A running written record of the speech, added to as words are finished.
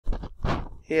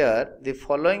Here, the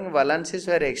following balances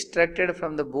were extracted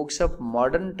from the books of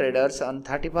modern traders on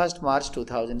 31st March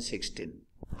 2016.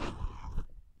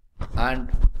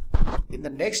 And in the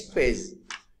next page,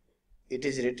 it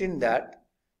is written that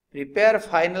prepare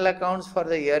final accounts for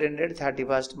the year ended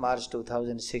 31st March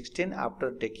 2016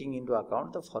 after taking into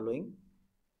account the following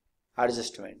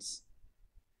adjustments.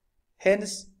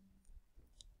 Hence,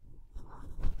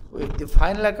 the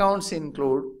final accounts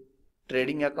include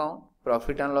trading account,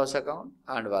 profit and loss account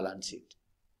and balance sheet.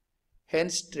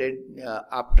 Hence,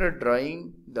 after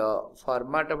drawing the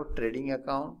format of trading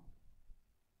account,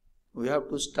 we have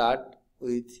to start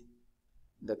with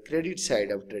the credit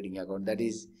side of trading account, that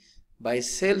is by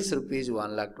sales rupees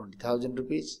 1,20,000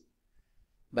 rupees,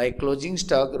 by closing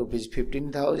stock rupees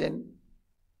 15,000,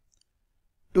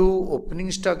 to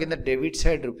opening stock in the debit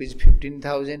side rupees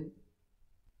 15,000.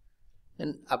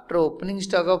 And after opening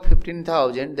stock of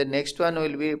 15,000, the next one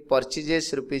will be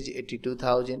purchases rupees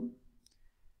 82,000,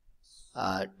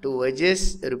 to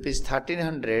wages rupees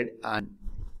 1,300 and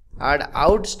add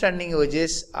outstanding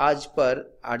wages as per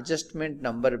adjustment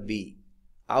number B.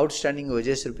 Outstanding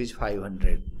wages rupees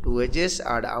 500. To wages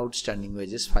add outstanding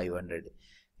wages 500.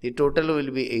 The total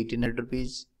will be 1,800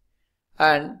 rupees.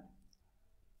 And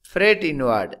freight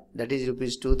inward, that is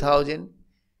rupees 2,000.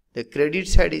 The credit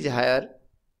side is higher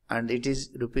and it is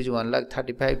rupees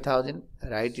 1,35,000.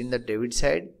 Write in the debit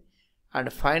side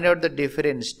and find out the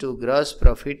difference to gross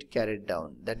profit carried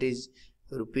down, that is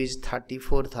rupees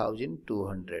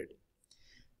 34,200.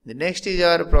 The next is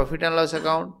our profit and loss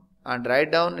account, and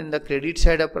write down in the credit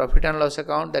side of profit and loss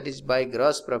account, that is by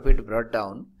gross profit brought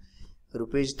down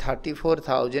rupees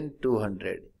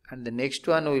 34,200. And the next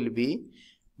one will be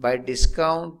by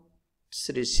discounts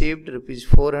received rupees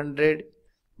 400,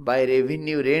 by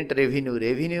revenue, rent revenue.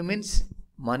 Revenue means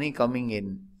money coming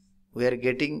in. We are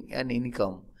getting an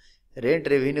income. Rent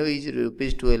revenue is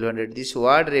rupees 1,200. This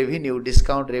word revenue,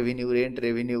 discount revenue, rent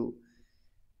revenue,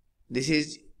 this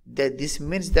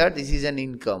means that this is an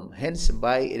income. Hence,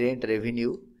 by rent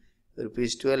revenue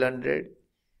rupees 1,200.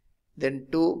 Then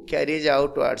to carriage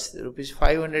outwards rupees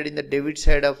 500 in the debit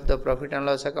side of the profit and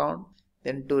loss account.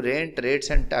 Then to rent, rates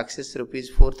and taxes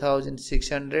rupees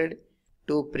 4,600.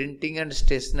 To printing and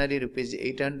stationery rupees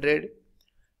 800,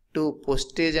 to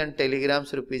postage and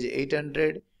telegrams rupees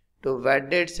 800, to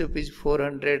VAT dates rupees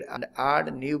 400 and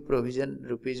add new provision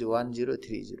rupees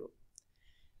 1,030.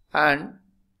 And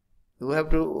you have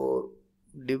to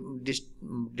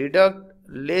deduct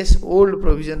less old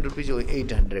provision rupees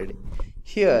 800.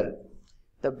 Here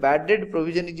the bad debt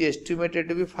provision is estimated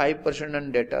to be 5%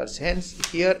 on debtors. Hence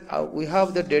here we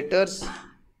have the debtors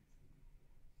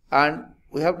and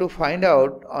we have to find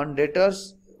out on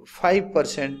debtors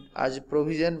 5% as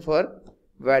provision for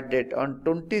VAT debt on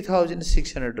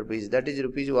 20,600 rupees, that is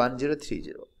rupees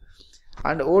 1,030.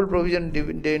 And old provision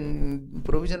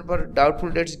for doubtful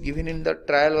debts given in the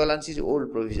trial balance is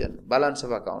old provision, balance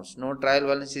of accounts. No trial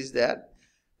balance is there.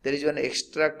 There is one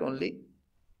extract only.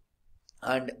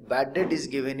 And bad debt is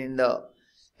given in the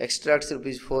extracts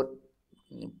rupees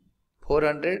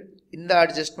 400. In the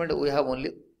adjustment we have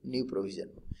only new provision.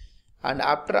 And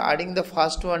after adding the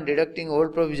first one, deducting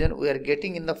old provision, we are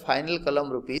getting in the final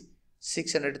column rupees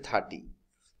 630.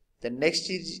 The next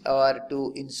is our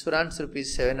to insurance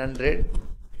rupees 700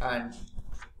 and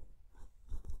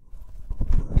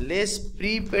less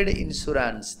prepaid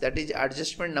insurance, that is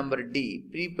adjustment number D,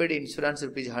 prepaid insurance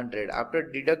rupees 100. After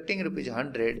deducting rupees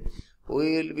 100,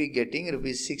 we will be getting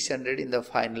rupees 600 in the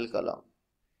final column.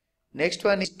 Next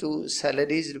one is to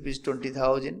salaries rupees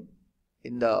 20,000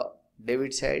 in the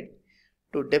debit side.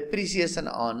 To depreciation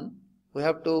on, we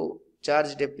have to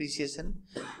charge depreciation,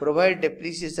 provide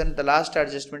depreciation, the last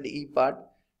adjustment E part,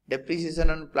 depreciation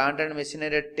on plant and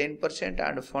machinery at 10%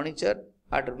 and furniture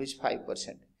at rupees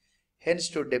 5%. Hence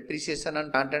to depreciation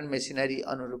on plant and machinery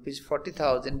on rupees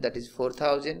 40,000, that is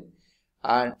 4,000,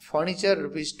 and furniture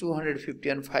rupees 250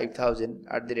 and 5,000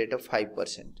 at the rate of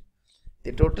 5%.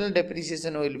 The total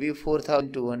depreciation will be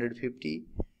 4,250,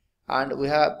 and we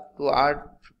have to add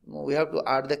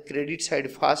the credit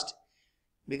side first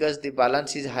because the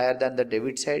balance is higher than the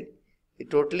debit side. The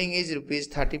totaling is rupees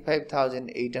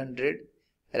 35,800.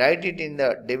 Write it in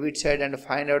the debit side and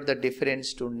find out the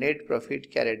difference to net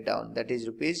profit carried down, that is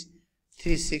rupees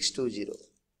 3620.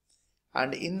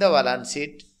 And in the balance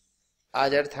sheet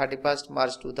as at 31st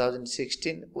March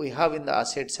 2016, we have in the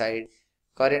asset side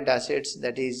current assets,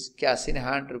 that is cash in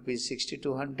hand rupees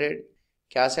 6,200,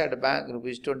 cash at bank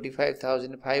rupees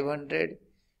 25,500,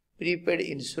 prepaid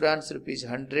insurance rupees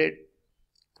 100,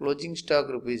 closing stock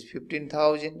rupees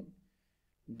 15,000,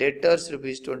 debtors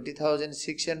rupees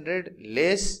 20,600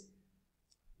 less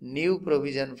new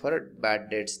provision for bad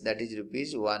debts, that is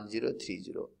rupees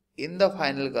 1030. In the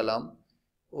final column,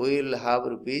 we will have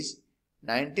rupees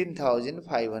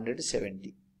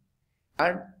 19,570.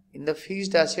 And in the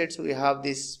fixed assets, we have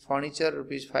this furniture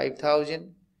rupees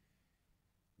 5,000,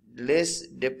 less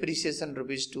depreciation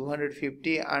rupees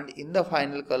 250, and in the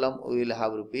final column we will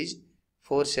have rupees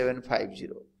 4750.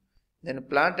 Then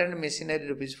plant and machinery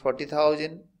rupees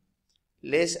 40,000,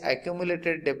 less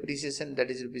accumulated depreciation, that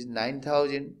is rupees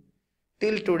 9,000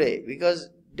 till today, because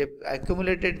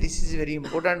accumulated, this is a very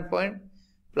important point.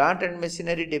 Plant and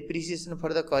machinery depreciation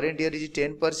for the current year is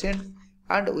 10%,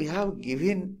 and we have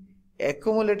given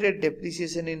accumulated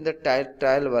depreciation in the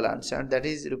trial balance, and that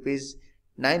is rupees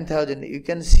 9,000. You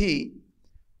can see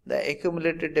the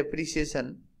accumulated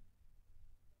depreciation,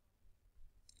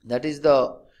 that is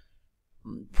the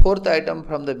fourth item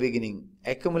from the beginning.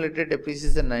 Accumulated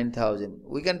depreciation 9,000.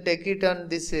 We can take it on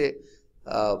this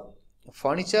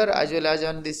furniture as well as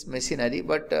on this machinery,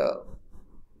 but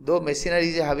though machinery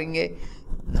is having a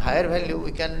higher value,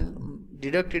 we can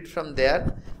deduct it from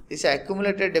there. This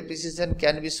accumulated depreciation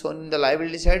can be shown in the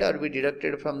liability side or be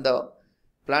deducted from the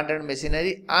plant and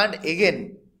machinery, and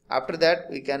again after that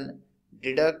we can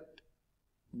deduct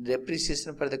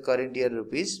depreciation for the current year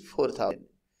rupees 4,000.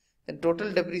 And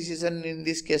total depreciation in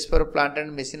this case for plant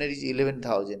and machinery is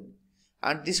 11,000,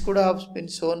 and this could have been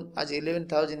shown as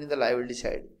 11,000 in the liability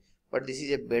side, but this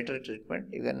is a better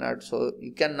treatment. You can now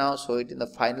show it in the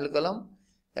final column,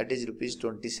 that is rupees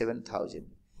 27,000,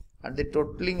 and the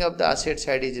totaling of the asset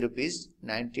side is rupees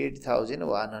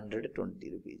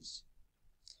 98,120 rupees.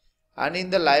 And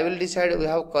in the liability side we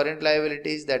have current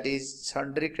liabilities, that is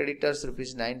sundry creditors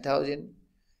rupees 9,000,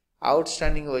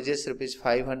 outstanding wages rupees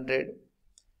 500,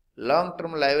 long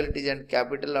term liabilities and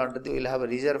capital under the, we will have a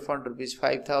reserve fund rupees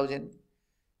 5,000,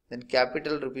 then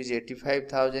capital rupees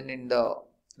 85,000 in the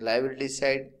liability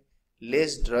side,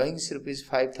 less drawings rupees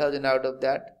 5,000 out of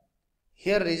that.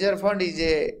 Here reserve fund is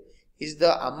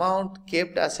the amount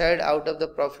kept aside out of the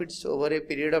profits over a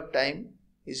period of time,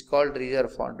 is called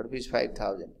reserve fund, rupees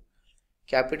 5,000.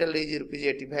 Capital is rupees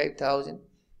 85,000,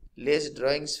 less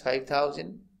drawings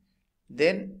 5,000,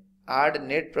 then add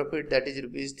net profit, that is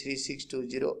rupees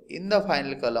 3620. In the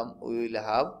final column we will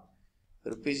have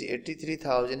rupees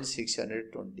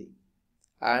 83,620,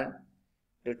 and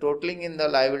the totaling in the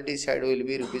liability side will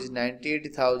be rupees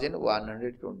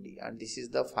 98,120, and this is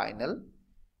the final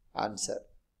answer.